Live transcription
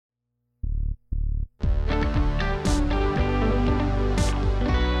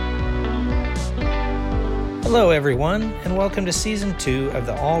Hello, everyone, and welcome to Season 2 of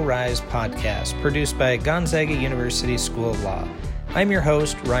the All Rise podcast, produced by Gonzaga University School of Law. I'm your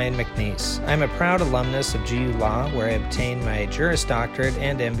host, Ryan McNeese. I'm a proud alumnus of GU Law, where I obtained my Juris Doctorate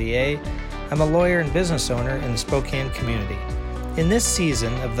and MBA. I'm a lawyer and business owner in the Spokane community. In this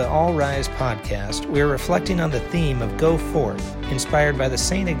season of the All Rise podcast, we are reflecting on the theme of Go Forth, inspired by the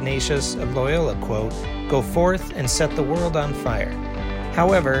St. Ignatius of Loyola quote, "Go forth and set the world on fire."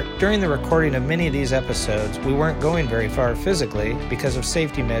 However, during the recording of many of these episodes, we weren't going very far physically because of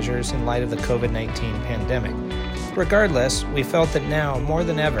safety measures in light of the COVID-19 pandemic. Regardless, we felt that now, more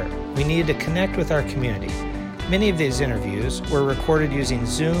than ever, we needed to connect with our community. Many of these interviews were recorded using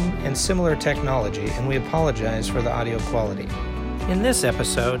Zoom and similar technology, and we apologize for the audio quality. In this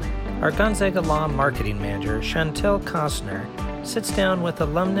episode, our Gonzaga Law Marketing Manager, Chantell Cosner, sits down with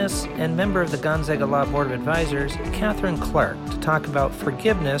alumnus and member of the Gonzaga Law Board of Advisors, Catherine Clark, to talk about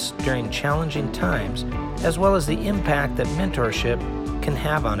forgiveness during challenging times, as well as the impact that mentorship can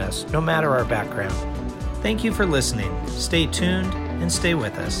have on us, no matter our background. Thank you for listening. Stay tuned and stay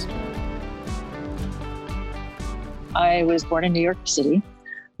with us. I was born in New York City.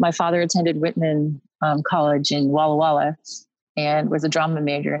 My father attended Whitman College in Walla Walla and was a drama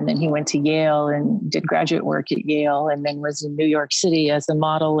major. And then he went to Yale and did graduate work at Yale, and then was in New York City as a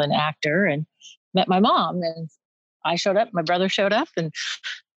model and actor, and met my mom. And I showed up, my brother showed up, and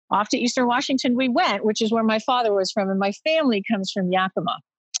off to Eastern Washington we went, which is where my father was from. And my family comes from Yakima.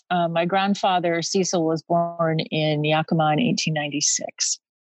 My grandfather, Cecil, was born in Yakima in 1896.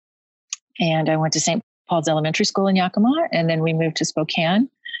 And I went to St. Paul's Elementary School in Yakima, and then we moved to Spokane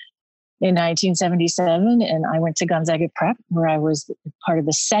in 1977, and I went to Gonzaga Prep, where I was part of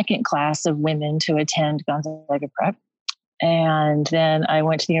the second class of women to attend Gonzaga Prep. And then I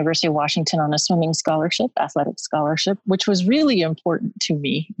went to the University of Washington on a swimming scholarship, athletic scholarship, which was really important to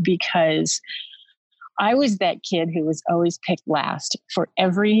me because I was that kid who was always picked last for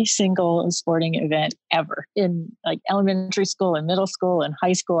every single sporting event ever. In like elementary school and middle school and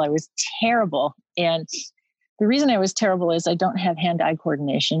high school, I was terrible. And the reason I was terrible is I don't have hand-eye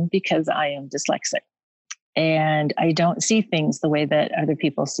coordination because I am dyslexic. And I don't see things the way that other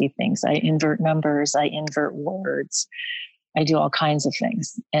people see things. I invert numbers, I invert words, I do all kinds of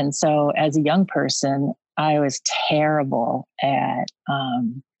things. And so as a young person, I was terrible at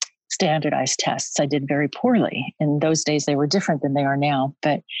standardized tests. I did very poorly. In those days, they were different than they are now,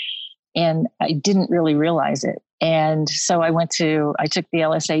 and I didn't really realize it. And so I took the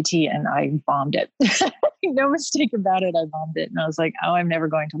LSAT and I bombed it. No mistake about it. I bombed it. And I was like, oh, I'm never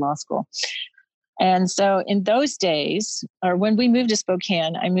going to law school. And so in those days, or when we moved to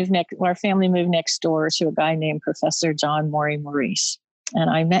Spokane, our family moved next door to a guy named Professor John Maury Maurice.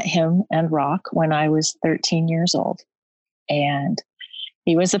 And I met him and Rock when I was 13 years old. And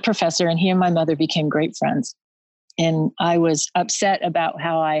he was a professor, and he and my mother became great friends. And I was upset about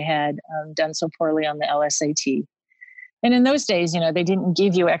how I had done so poorly on the LSAT. And in those days, they didn't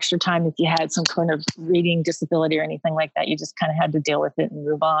give you extra time if you had some kind of reading disability or anything like that. You just kind of had to deal with it and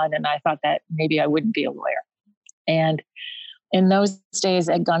move on. And I thought that maybe I wouldn't be a lawyer. And in those days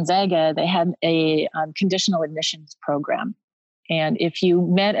at Gonzaga, they had a conditional admissions program. And if you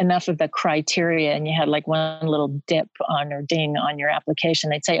met enough of the criteria and you had like one little dip on or ding on your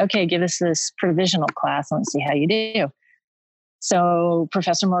application, they'd say, okay, give us this provisional class and let's see how you do. So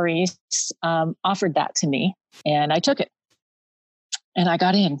Professor Maurice offered that to me, and I took it. And I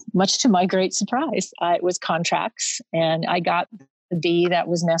got in, much to my great surprise. It was contracts, and I got the B that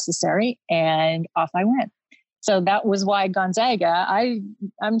was necessary, and off I went. So that was why Gonzaga,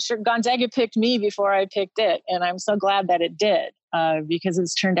 I'm sure Gonzaga picked me before I picked it. And I'm so glad that it did, because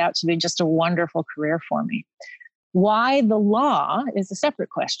it's turned out to be just a wonderful career for me. Why the law is a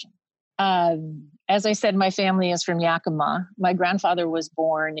separate question. As I said, my family is from Yakima. My grandfather was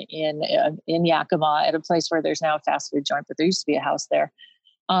born in Yakima at a place where there's now a fast food joint, but there used to be a house there.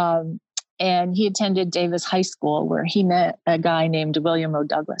 And he attended Davis High School, where he met a guy named William O.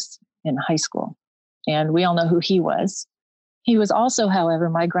 Douglas in high school. And we all know who he was. He was also, however,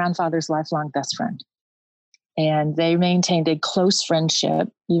 my grandfather's lifelong best friend. And they maintained a close friendship,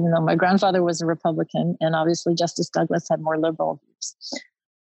 even though my grandfather was a Republican, and obviously Justice Douglas had more liberal views.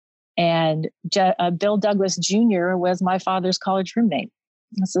 And Bill Douglas Jr. was my father's college roommate.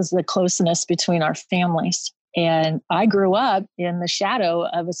 This is the closeness between our families. And I grew up in the shadow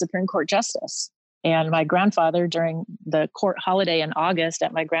of a Supreme Court justice. And my grandfather, during the court holiday in August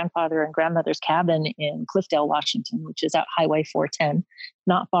at my grandfather and grandmother's cabin in Cliffdale, Washington, which is out Highway 410,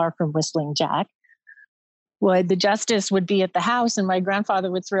 not far from Whistling Jack, the justice would be at the house, and my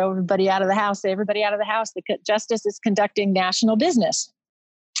grandfather would throw everybody out of the house, say, everybody out of the house. The justice is conducting national business.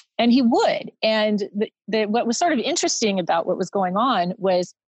 And he would. And what was sort of interesting about what was going on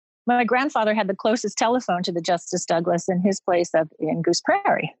was my grandfather had the closest telephone to the Justice Douglas in his place up in Goose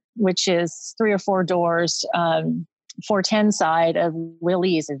Prairie, which is 3 or 4 doors, 410 side of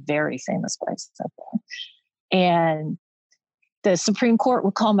Willie's, a very famous place up there. And the Supreme Court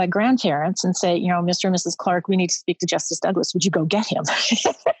would call my grandparents and say, Mr. and Mrs. Clark, we need to speak to Justice Douglas. Would you go get him?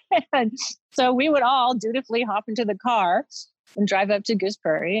 And so we would all dutifully hop into the car and drive up to Goose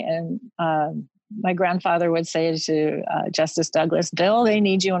Prairie. And my grandfather would say to Justice Douglas, Bill, they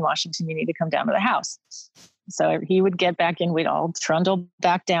need you in Washington. You need to come down to the house. So he would get back in. We'd all trundle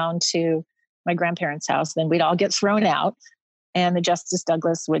back down to my grandparents' house. Then we'd all get thrown out. And the Justice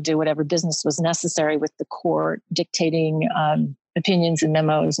Douglas would do whatever business was necessary with the court, dictating opinions and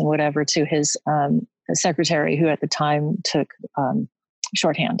memos and whatever to his secretary, who at the time took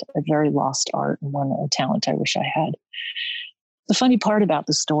shorthand, a very lost art and a talent I wish I had. The funny part about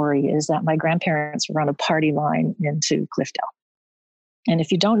the story is that my grandparents were on a party line into Cliffdale. And if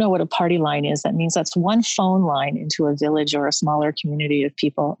you don't know what a party line is, that means that's one phone line into a village or a smaller community of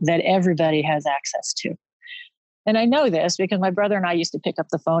people that everybody has access to. And I know this because my brother and I used to pick up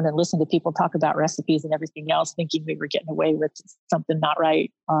the phone and listen to people talk about recipes and everything else, thinking we were getting away with something not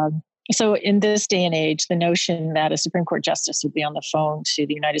right. So in this day and age, the notion that a Supreme Court justice would be on the phone to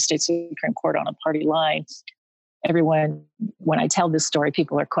the United States Supreme Court on a party line, everyone, when I tell this story,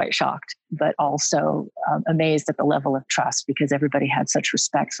 people are quite shocked, but also amazed at the level of trust because everybody had such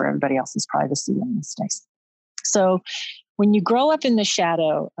respect for everybody else's privacy and mistakes. So when you grow up in the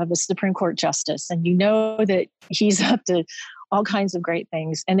shadow of a Supreme Court justice and you know that he's up to all kinds of great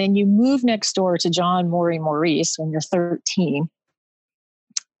things, and then you move next door to John Maury Maurice when you're 13,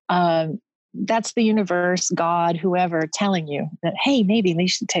 that's the universe, God, whoever, telling you that, hey, maybe we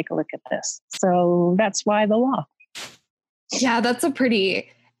should take a look at this. So that's why the law. Yeah, that's a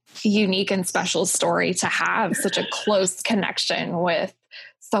pretty unique and special story to have such a close connection with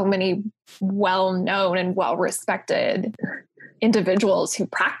so many well-known and well-respected individuals who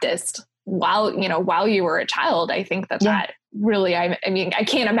practiced while you were a child. I think that really, I mean, I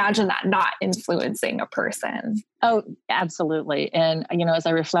can't imagine that not influencing a person. Oh, absolutely. And, as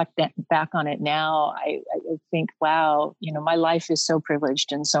I reflect back on it now, I think, wow, my life is so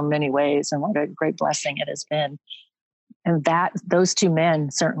privileged in so many ways and what a great blessing it has been. And those two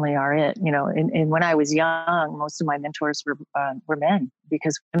men certainly are it. And when I was young, most of my mentors were men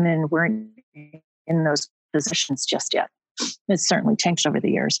because women weren't in those positions just yet. It's certainly changed over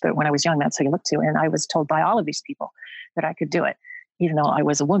the years, but when I was young, that's who you looked to. And I was told by all of these people that I could do it, even though I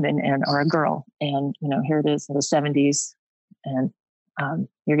was a woman or a girl. And, here it is in the 70s. And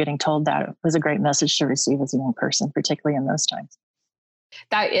you're getting told that. It was a great message to receive as a young person, particularly in those times.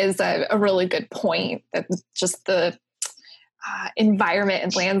 That is a really good point. That just the environment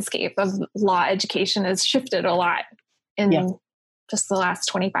and landscape of law education has shifted a lot in just the last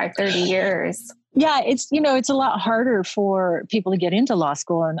 25, 30 years. Yeah, it's a lot harder for people to get into law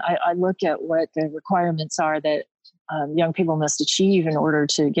school. And I look at what the requirements are that young people must achieve in order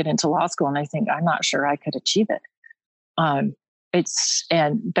to get into law school. And I think, I'm not sure I could achieve it.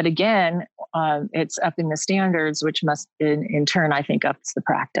 But again, it's upping the standards, which must in turn, I think, ups the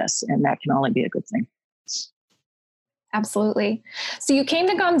practice. And that can only be a good thing. Absolutely. So you came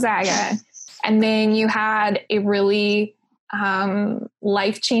to Gonzaga and then you had a really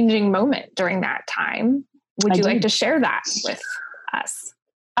life-changing moment during that time. Would you like to share that with us?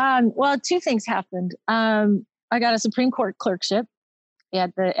 Well, two things happened. I got a Supreme Court clerkship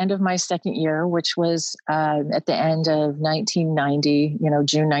at the end of my second year, which was at the end of 1990,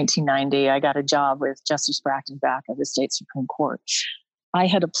 June 1990. I got a job with Justice Brachtenbach of the state Supreme Court. I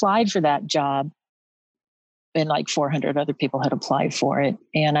had applied for that job and like 400 other people had applied for it.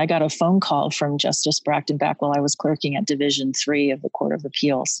 And I got a phone call from Justice Brachtenbach while I was clerking at Division 3 of the Court of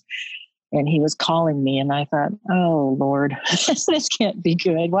Appeals. And he was calling me and I thought, oh, Lord, this can't be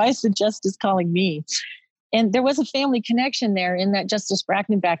good. Why is the justice calling me? And there was a family connection there in that Justice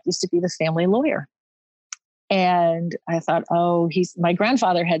Brachtenbach used to be the family lawyer. And I thought, my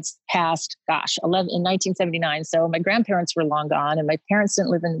grandfather had passed, in 1979. So my grandparents were long gone and my parents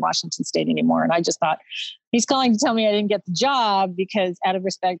didn't live in Washington State anymore. And I just thought, he's calling to tell me I didn't get the job because out of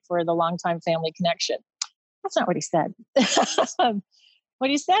respect for the longtime family connection. That's not what he said. What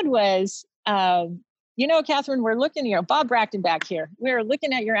he said was, Catherine, we're looking, Bob Brachtenbach here. We're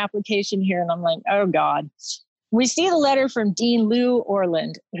looking at your application here. And I'm like, oh God. We see the letter from Dean Lou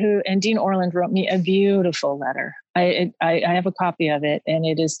Orland, and Dean Orland wrote me a beautiful letter. I have a copy of it, and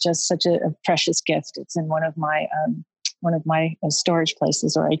it is just such a precious gift. It's in one of my storage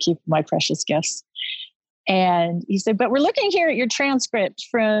places where I keep my precious gifts. And he said, but we're looking here at your transcript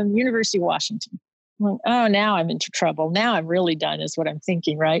from University of Washington. I'm like, oh, now I'm into trouble. Now I'm really done is what I'm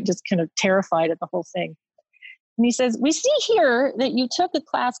thinking, right? Just kind of terrified at the whole thing. And he says, we see here that you took a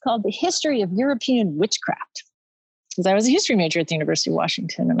class called The History of European Witchcraft. Because I was a history major at the University of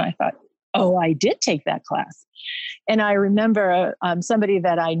Washington. And I thought, oh, I did take that class. And I remember somebody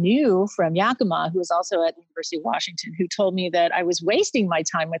that I knew from Yakima, who was also at the University of Washington, who told me that I was wasting my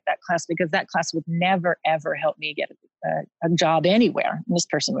time with that class because that class would never, ever help me get a job anywhere. And this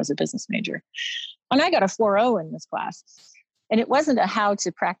person was a business major. And I got a 4.0 in this class. And it wasn't a how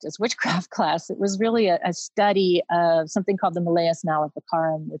to practice witchcraft class. It was really a study of something called the Malleus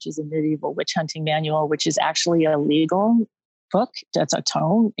Maleficarum, which is a medieval witch hunting manual, which is actually a legal book. That's a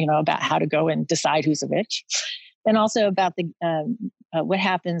tome, about how to go and decide who's a witch. And also about the what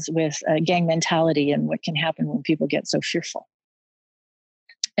happens with gang mentality and what can happen when people get so fearful.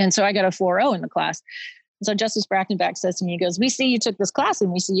 And so I got a 4.0 in the class. So Justice Brachtenbach says to me, he goes, we see you took this class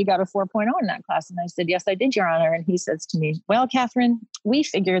and we see you got a 4.0 in that class. And I said, yes, I did, Your Honor. And he says to me, well, Catherine, we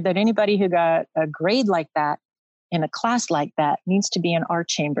figured that anybody who got a grade like that in a class like that needs to be in our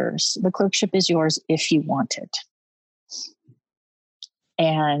chambers. The clerkship is yours if you want it.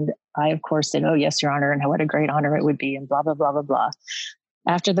 And I, of course, said, oh, yes, Your Honor, and what a great honor it would be, and blah, blah, blah, blah, blah.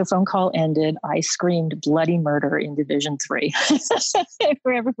 After the phone call ended, I screamed bloody murder in Division 3,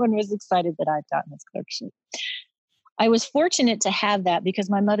 where everyone was excited that I'd gotten this clerkship. I was fortunate to have that because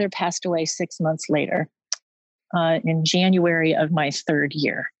my mother passed away 6 months later, in January of my 3rd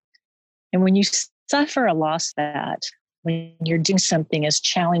year. And when you suffer a loss when you're doing something as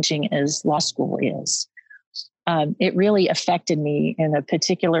challenging as law school is, it really affected me in a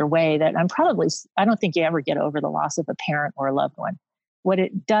particular way that I don't think you ever get over the loss of a parent or a loved one. What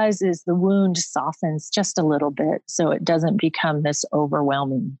it does is the wound softens just a little bit so it doesn't become this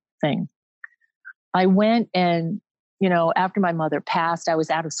overwhelming thing. I went and, after my mother passed, I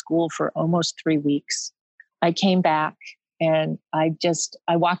was out of school for almost 3 weeks. I came back and I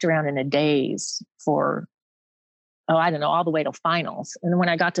walked around in a daze for, all the way to finals. And then when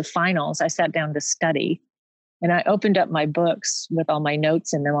I got to finals, I sat down to study. And I opened up my books with all my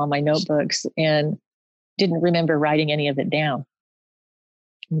notes in them, all my notebooks, and didn't remember writing any of it down.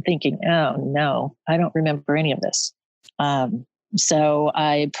 I'm thinking, oh no, I don't remember any of this. So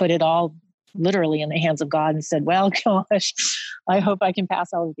I put it all literally in the hands of God and said, well, gosh, I hope I can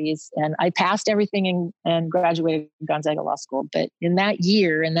pass all of these. And I passed everything and graduated Gonzaga Law School. But in that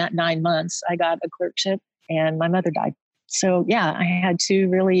year, in that 9 months, I got a clerkship and my mother died. So yeah, I had 2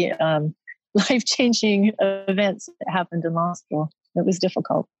 really life-changing events that happened in law school. It was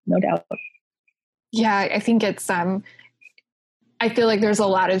difficult, no doubt. Yeah, I think it's, I feel like there's a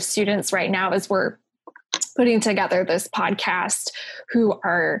lot of students right now as we're putting together this podcast who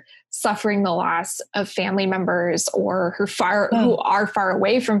are suffering the loss of family members or who are far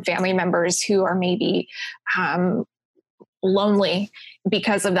away from family members who are maybe lonely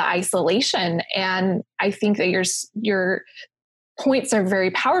because of the isolation. And I think that your points are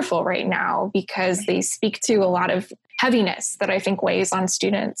very powerful right now because they speak to a lot of heaviness that I think weighs on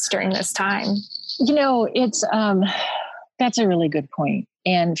students during this time. It's that's a really good point.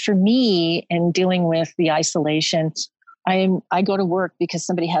 And for me, in dealing with the isolation, I go to work because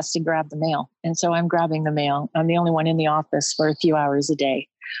somebody has to grab the mail. And so I'm grabbing the mail. I'm the only one in the office for a few hours a day.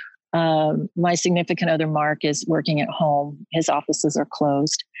 My significant other, Mark, is working at home. His offices are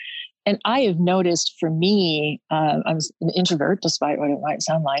closed. And I have noticed for me, I'm an introvert, despite what it might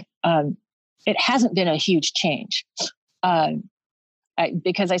sound like. It hasn't been a huge change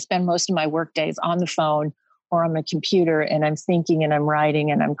because I spend most of my work days on the phone or on my computer, and I'm thinking and I'm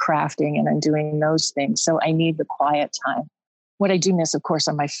writing and I'm crafting and I'm doing those things. So I need the quiet time. What I do miss, of course,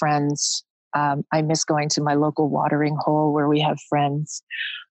 are my friends. I miss going to my local watering hole where we have friends.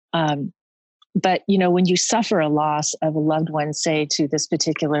 But, when you suffer a loss of a loved one, say to this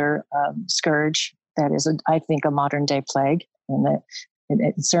particular scourge, that is, I think, a modern day plague, and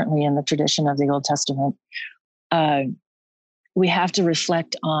it's certainly in the tradition of the Old Testament, we have to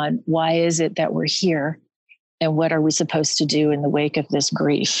reflect on why is it that we're here and what are we supposed to do in the wake of this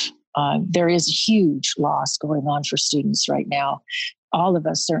grief. There is huge loss going on for students right now. All of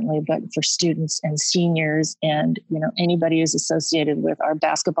us certainly, but for students and seniors and, anybody who's associated with our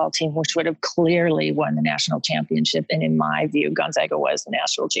basketball team, which would have clearly won the national championship. And in my view, Gonzaga was the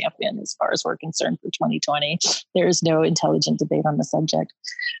national champion as far as we're concerned for 2020. There is no intelligent debate on the subject.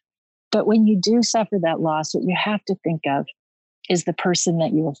 But when you do suffer that loss, what you have to think of is the person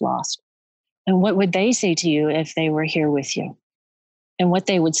that you have lost. And what would they say to you if they were here with you? And what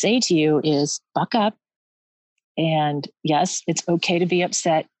they would say to you is, buck up. And yes, it's okay to be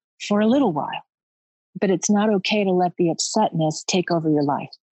upset for a little while. But it's not okay to let the upsetness take over your life.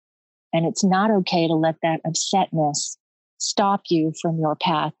 And it's not okay to let that upsetness stop you from your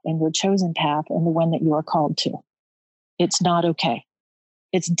path and your chosen path and the one that you are called to. It's not okay.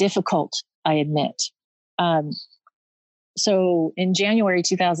 It's difficult, I admit. So in January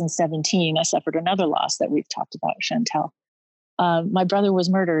 2017, I suffered another loss that we've talked about, Chantell. My brother was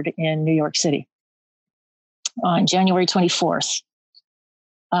murdered in New York City on January 24th.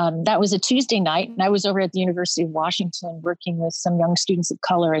 That was a Tuesday night, and I was over at the University of Washington working with some young students of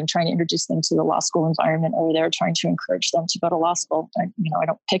color and trying to introduce them to the law school environment over there, trying to encourage them to go to law school. I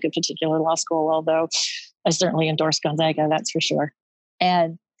don't pick a particular law school, although I certainly endorse Gonzaga, that's for sure.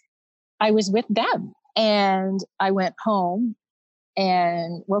 And I was with them, and I went home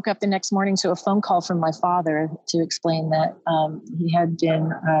and woke up the next morning to a phone call from my father to explain that he had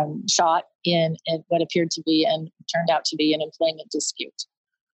been shot in what appeared to be and turned out to be an employment dispute.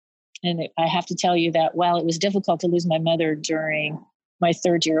 And I have to tell you that while it was difficult to lose my mother during my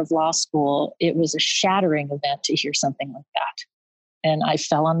third year of law school, it was a shattering event to hear something like that. And I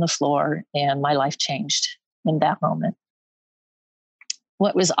fell on the floor and my life changed in that moment.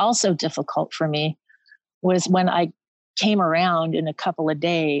 What was also difficult for me was when I came around in a couple of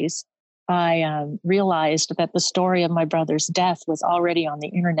days, I realized that the story of my brother's death was already on the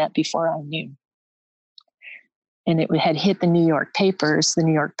internet before I knew. And it had hit the New York papers, the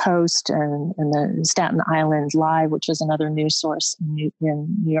New York Post and the Staten Island Live, which was another news source in New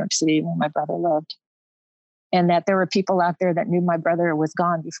York City where my brother lived. And that there were people out there that knew my brother was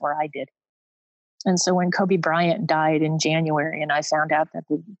gone before I did. And so when Kobe Bryant died in January, and I found out that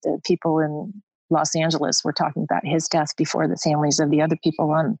the people in Los Angeles were talking about his death before the families of the other people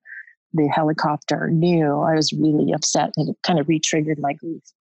on the helicopter knew, I was really upset, and it kind of re-triggered my grief.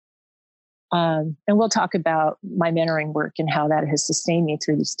 And we'll talk about my mentoring work and how that has sustained me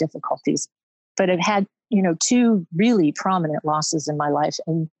through these difficulties. But I've had, two really prominent losses in my life.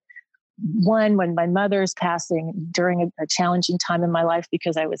 And one, when my mother's passing during a challenging time in my life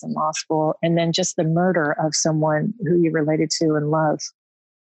because I was in law school, and then just the murder of someone who you related to and love.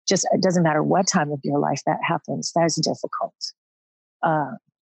 Just, it doesn't matter what time of your life that happens, that's difficult.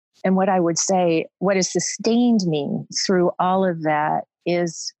 And what I would say, what has sustained me through all of that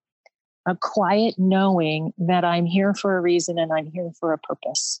is a quiet knowing that I'm here for a reason and I'm here for a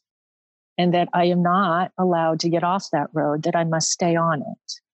purpose, and that I am not allowed to get off that road, that I must stay on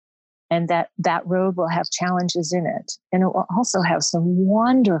it, and that road will have challenges in it. And it will also have some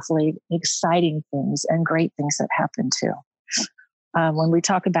wonderfully exciting things and great things that happen too. When we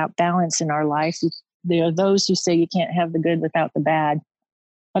talk about balance in our life, there are those who say you can't have the good without the bad.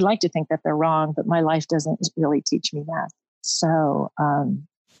 I'd like to think that they're wrong, but my life doesn't really teach me that. So,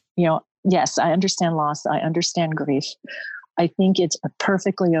 yes, I understand loss. I understand grief. I think it's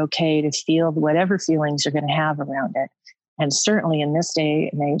perfectly okay to feel whatever feelings you're going to have around it. And certainly in this day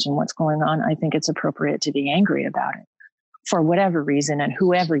and age and what's going on, I think it's appropriate to be angry about it for whatever reason and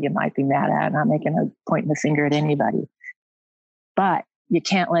whoever you might be mad at. I'm not making a pointing the finger at anybody. But you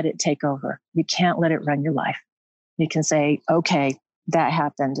can't let it take over. You can't let it run your life. You can say, okay, that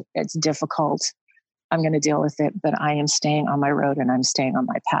happened. It's difficult. I'm going to deal with it, but I am staying on my road and I'm staying on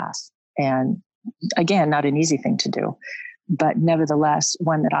my path. And again, not an easy thing to do, but nevertheless,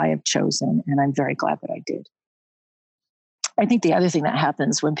 one that I have chosen, and I'm very glad that I did. I think the other thing that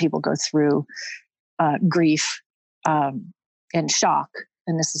happens when people go through grief and shock,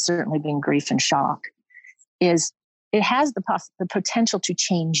 and this has certainly been grief and shock, is it has the potential to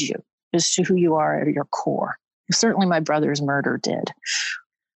change you as to who you are at your core. Certainly my brother's murder did.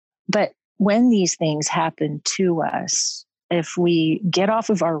 But when these things happen to us, if we get off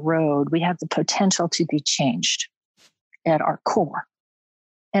of our road, we have the potential to be changed at our core.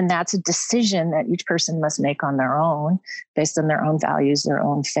 And that's a decision that each person must make on their own, based on their own values, their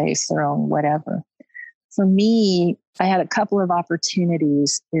own faith, their own whatever. For me, I had a couple of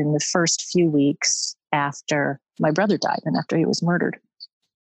opportunities in the first few weeks after my brother died and after he was murdered.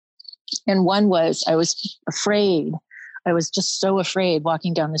 And one was, I was afraid. I was just so afraid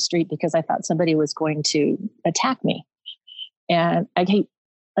walking down the street because I thought somebody was going to attack me. And I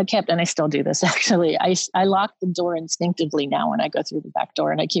kept, and I still do this actually, I lock the door instinctively now when I go through the back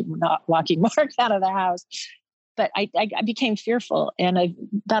door, and I keep not locking Mark out of the house. But I became fearful. And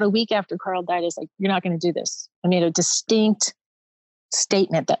about a week after Carl died, I was like, you're not going to do this. I made a distinct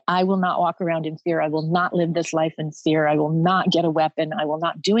statement that I will not walk around in fear. I will not live this life in fear. I will not get a weapon. I will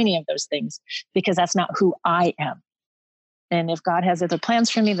not do any of those things because that's not who I am. And if God has other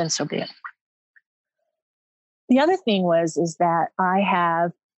plans for me, then so be it. The other thing is that I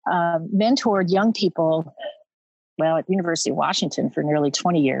have mentored young people well, at the University of Washington for nearly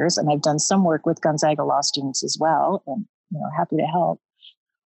 20 years, and I've done some work with Gonzaga law students as well, and happy to help.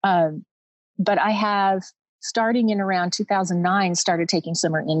 But I have, starting in around 2009, started taking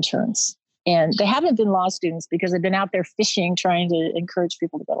summer interns. And they haven't been law students because I've been out there fishing, trying to encourage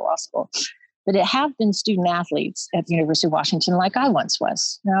people to go to law school. But it have been student athletes at the University of Washington like I once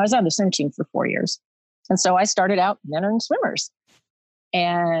was. Now, I was on the swim team for 4 years. And so I started out mentoring swimmers.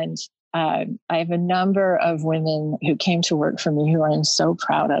 And I have a number of women who came to work for me who I'm so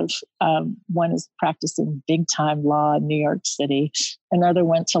proud of. One is practicing big time law in New York City. Another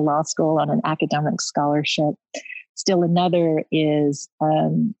went to law school on an academic scholarship. Still another is,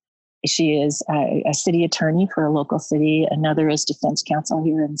 she is a city attorney for a local city. Another is defense counsel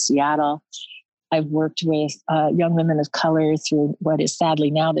here in Seattle. I've worked with young women of color through what is sadly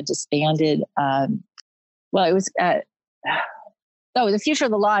now the disbanded, the Future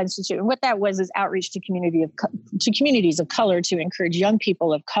of the Law Institute. And what that was is outreach to communities of color to encourage young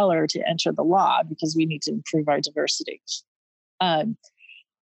people of color to enter the law because we need to improve our diversity.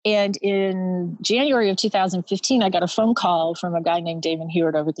 And in January of 2015, I got a phone call from a guy named Damon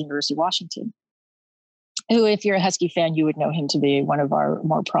Heward over at the University of Washington, who, if you're a Husky fan, you would know him to be one of our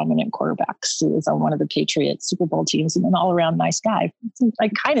more prominent quarterbacks. He was on one of the Patriots Super Bowl teams and an all-around nice guy.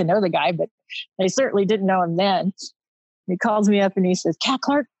 I kind of know the guy, but I certainly didn't know him then. He calls me up and he says, Kat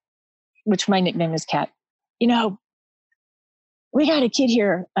Clark, which my nickname is Kat, we got a kid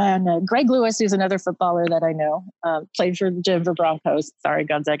here. And Greg Lewis, who's another footballer that I know, played for the Denver Broncos. Sorry,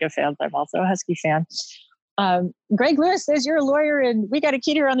 Gonzaga fans. I'm also a Husky fan. Greg Lewis says you're a lawyer and we got a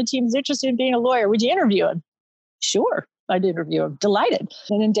kid here on the team who's interested in being a lawyer. Would you interview him? Sure, I'd interview him. Delighted.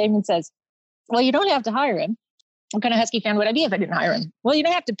 And then Damon says, well, you don't have to hire him. What kind of Husky fan would I be if I didn't hire him? Well, you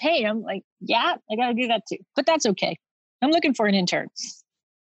don't have to pay him. Like, yeah, I got to do that too. But that's okay. I'm looking for an intern.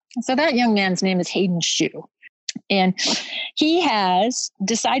 So that young man's name is Hayden Shue. And he has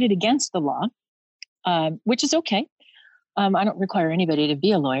decided against the law, which is okay. I don't require anybody to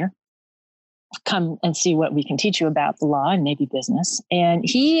be a lawyer. Come and see what we can teach you about the law and maybe business. And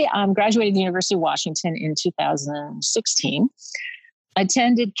he graduated the University of Washington in 2016,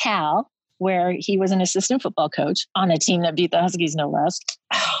 attended Cal, where he was an assistant football coach on a team that beat the Huskies, no less.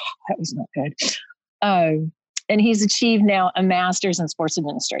 Oh, that was not good. And he's achieved now a master's in sports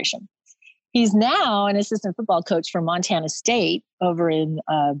administration. He's now an assistant football coach for Montana State over in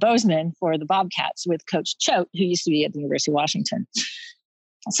Bozeman for the Bobcats with Coach Choate, who used to be at the University of Washington.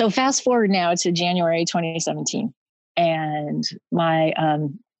 So fast forward now to January 2017. And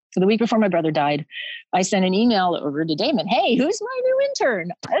the week before my brother died, I sent an email over to Damon. Hey, who's my new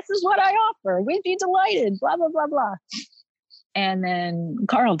intern? This is what I offer. We'd be delighted, blah, blah, blah, blah. And then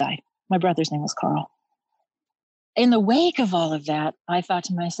Carl died. My brother's name was Carl. In the wake of all of that, I thought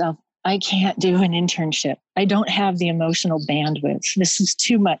to myself, I can't do an internship. I don't have the emotional bandwidth. This is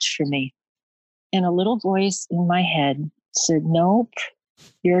too much for me. And a little voice in my head said, nope,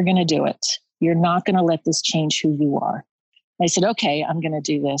 you're going to do it. You're not going to let this change who you are. I said, okay, I'm going to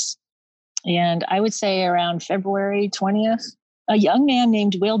do this. And I would say around February 20th, a young man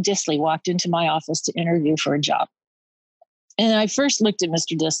named Will Disley walked into my office to interview for a job. And I first looked at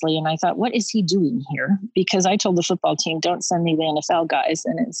Mr. Disley and I thought, what is he doing here? Because I told the football team, don't send me the NFL guys.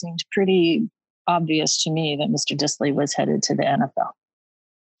 And it seemed pretty obvious to me that Mr. Disley was headed to the NFL.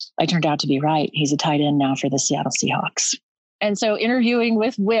 I turned out to be right. He's a tight end now for the Seattle Seahawks. And so interviewing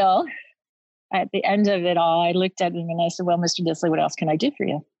with Will, at the end of it all, I looked at him and I said, well, Mr. Disley, what else can I do for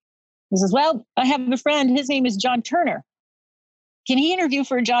you? He says, well, I have a friend. His name is John Turner. Can he interview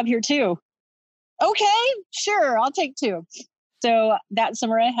for a job here too? Okay, sure, I'll take two. So that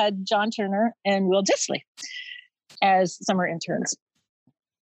summer I had John Turner and Will Disley as summer interns.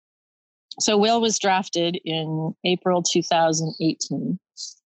 So Will was drafted in April 2018.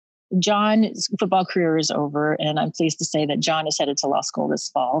 John's football career is over, and I'm pleased to say that John is headed to law school this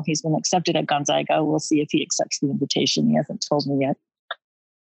fall. He's been accepted at Gonzaga. We'll see if he accepts the invitation. He hasn't told me yet.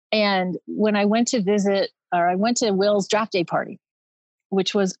 And when I went to Will's draft day party,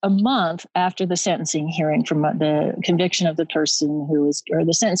 which was a month after the sentencing hearing from the conviction of the person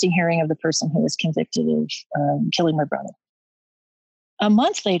the sentencing hearing of the person who was convicted of killing my brother. A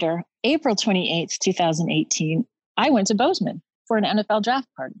month later, April 28th, 2018, I went to Bozeman for an NFL draft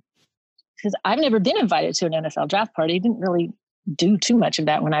party because I've never been invited to an NFL draft party. I didn't really do too much of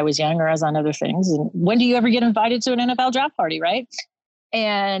that when I was young or I was on other things. And when do you ever get invited to an NFL draft party, right?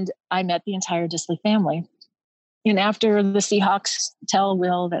 And I met the entire Disley family. And after the Seahawks tell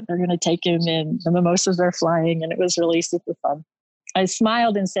Will that they're going to take him and the mimosas are flying, and it was really super fun, I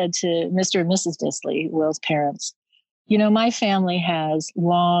smiled and said to Mr. and Mrs. Disley, Will's parents, my family has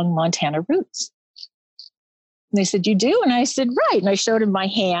long Montana roots. And they said, you do? And I said, right. And I showed him my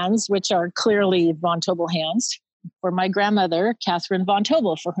hands, which are clearly Von Tobel hands, for my grandmother, Catherine Von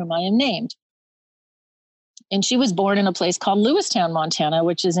Tobel, for whom I am named. And she was born in a place called Lewistown, Montana,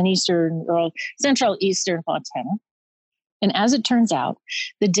 which is in central eastern Montana. And as it turns out,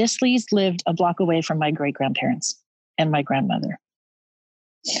 the Disleys lived a block away from my great-grandparents and my grandmother.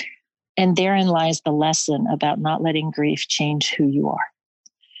 And therein lies the lesson about not letting grief change who you are.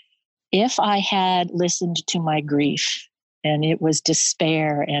 If I had listened to my grief, and it was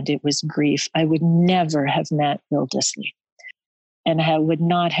despair and it was grief, I would never have met Bill Disley. And I would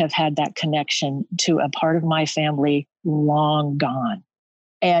not have had that connection to a part of my family long gone.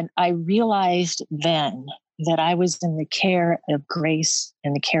 And I realized then that I was in the care of grace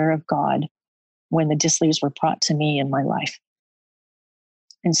and the care of God when the Disleys were brought to me in my life.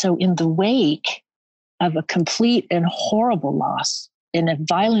 And so in the wake of a complete and horrible loss, in a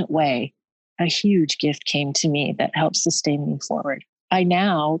violent way, a huge gift came to me that helped sustain me forward. I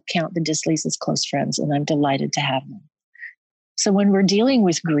now count the Disleys as close friends, and I'm delighted to have them. So when we're dealing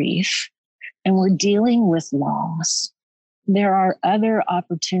with grief and we're dealing with loss, there are other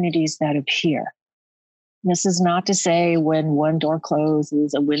opportunities that appear. This is not to say when one door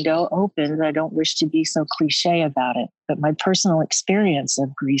closes, a window opens. I don't wish to be so cliche about it, but my personal experience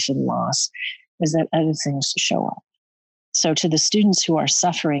of grief and loss is that other things show up. So to the students who are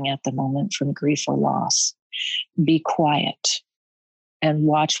suffering at the moment from grief or loss, be quiet and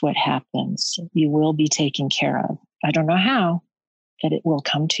watch what happens. You will be taken care of. I don't know how, but it will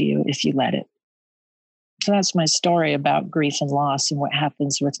come to you if you let it. So that's my story about grief and loss and what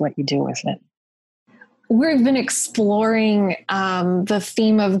happens with what you do with it. We've been exploring the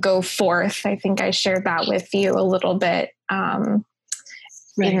theme of go forth. I think I shared that with you a little bit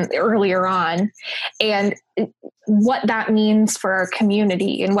earlier on. And what that means for our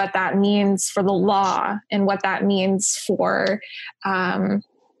community and what that means for the law and what that means for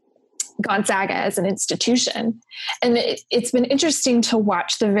Gonzaga as an institution. And it's been interesting to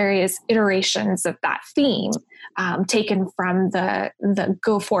watch the various iterations of that theme taken from the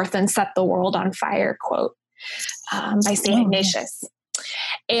go forth and set the world on fire quote by St. Ignatius.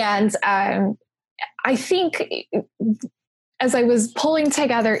 And I think as I was pulling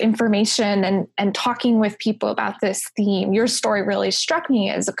together information and talking with people about this theme, your story really struck me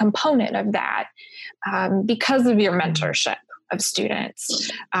as a component of that because of your mentorship of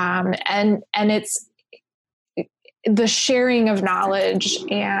students. And it's the sharing of knowledge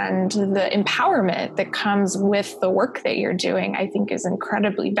and the empowerment that comes with the work that you're doing, I think is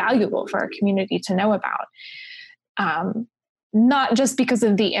incredibly valuable for our community to know about. Not just because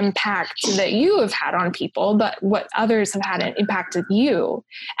of the impact that you have had on people, but what others have had impacted you.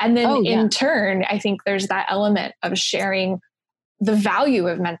 And then in turn, I think there's that element of sharing the value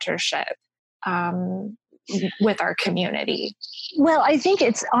of mentorship with our community. Well, I think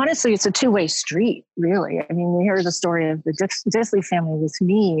it's a two-way street, really. I mean, we hear the story of the Disley family with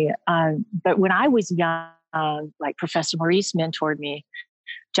me. But when I was young, like Professor Maurice mentored me,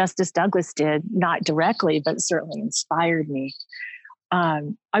 Justice Douglas did, not directly, but certainly inspired me.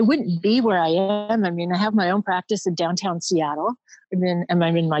 I wouldn't be where I am. I mean, I have my own practice in downtown Seattle. I'm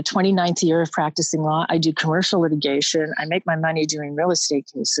in my 29th year of practicing law. I do commercial litigation. I make my money doing real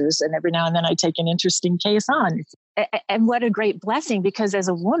estate cases. And every now and then I take an interesting case on. And what a great blessing, because as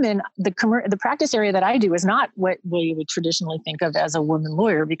a woman, the practice area that I do is not what we would traditionally think of as a woman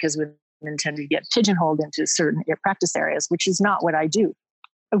lawyer, because women tend to get pigeonholed into certain practice areas, which is not what I do.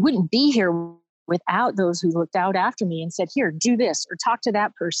 I wouldn't be here without those who looked out after me and said, here, do this, or talk to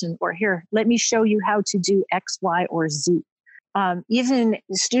that person, or here, let me show you how to do X, Y, or Z. Even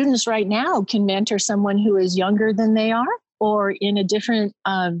students right now can mentor someone who is younger than they are, or in a different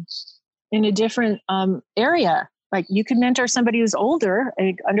area. Like you can mentor somebody who's older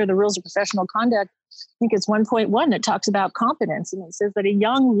under the rules of professional conduct. I think it's 1.1 that talks about competence. And it says that a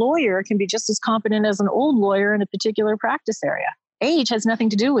young lawyer can be just as competent as an old lawyer in a particular practice area. Age has nothing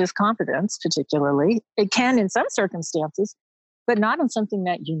to do with competence, particularly. It can in some circumstances, but not in something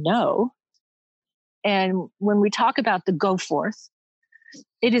that you know. And when we talk about the go forth,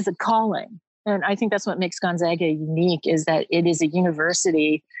 it is a calling. And I think that's what makes Gonzaga unique, is that it is a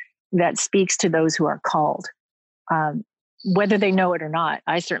university that speaks to those who are called. Whether they know it or not.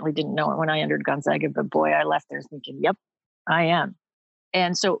 I certainly didn't know it when I entered Gonzaga, but boy, I left there thinking, yep, I am.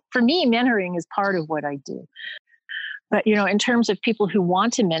 And so for me, mentoring is part of what I do. But, in terms of people who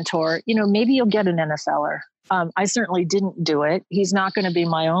want to mentor, maybe you'll get an NFLer. I certainly didn't do it. He's not going to be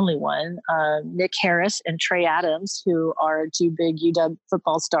my only one. Nick Harris and Trey Adams, who are two big UW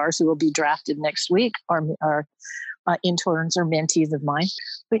football stars who will be drafted next week, are interns or mentees of mine.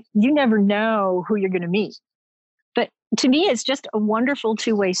 But you never know who you're going to meet. But to me, it's just a wonderful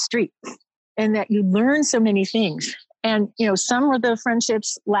two-way street, and that you learn so many things. And, some of the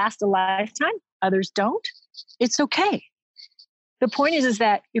friendships last a lifetime, others don't. It's okay. The point is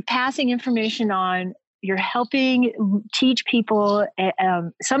that you're passing information on, you're helping teach people,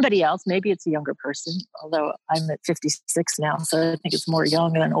 somebody else, maybe it's a younger person, although I'm at 56 now, so I think it's more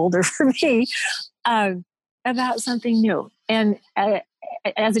young than older for me, about something new. And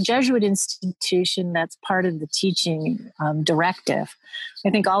as a Jesuit institution, that's part of the teaching directive.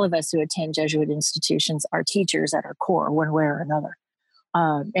 I think all of us who attend Jesuit institutions are teachers at our core, one way or another.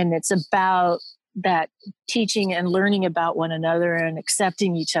 And it's about that teaching and learning about one another and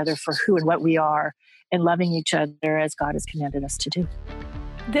accepting each other for who and what we are, and loving each other as God has commanded us to do.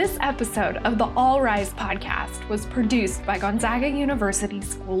 This episode of the All Rise podcast was produced by Gonzaga University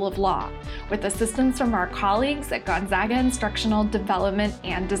School of Law, with assistance from our colleagues at Gonzaga Instructional Development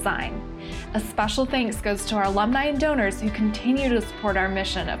and Design. A special thanks goes to our alumni and donors who continue to support our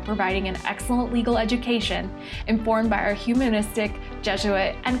mission of providing an excellent legal education informed by our humanistic,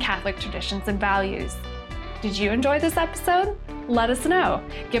 Jesuit, and Catholic traditions and values. Did you enjoy this episode? Let us know.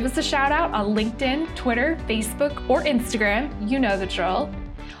 Give us a shout out on LinkedIn, Twitter, Facebook, or Instagram. You know the drill.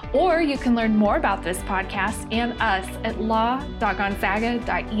 Or you can learn more about this podcast and us at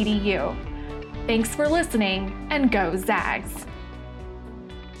law.gonzaga.edu. Thanks for listening, and go Zags!